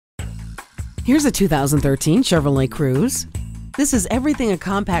Here's a 2013 Chevrolet Cruze. This is everything a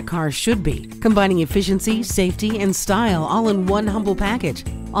compact car should be, combining efficiency, safety, and style all in one humble package.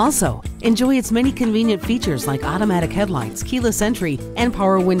 Also, enjoy its many convenient features like automatic headlights, keyless entry, and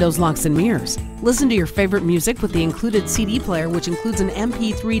power windows, locks, and mirrors. Listen to your favorite music with the included CD player, which includes an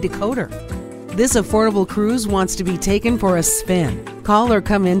MP3 decoder. This affordable Cruze wants to be taken for a spin. Call or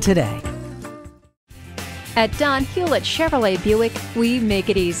come in today. At Don Hewlett Chevrolet Buick, we make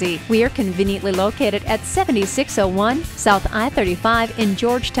it easy. We are conveniently located at 7601 South I-35 in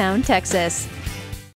Georgetown, Texas.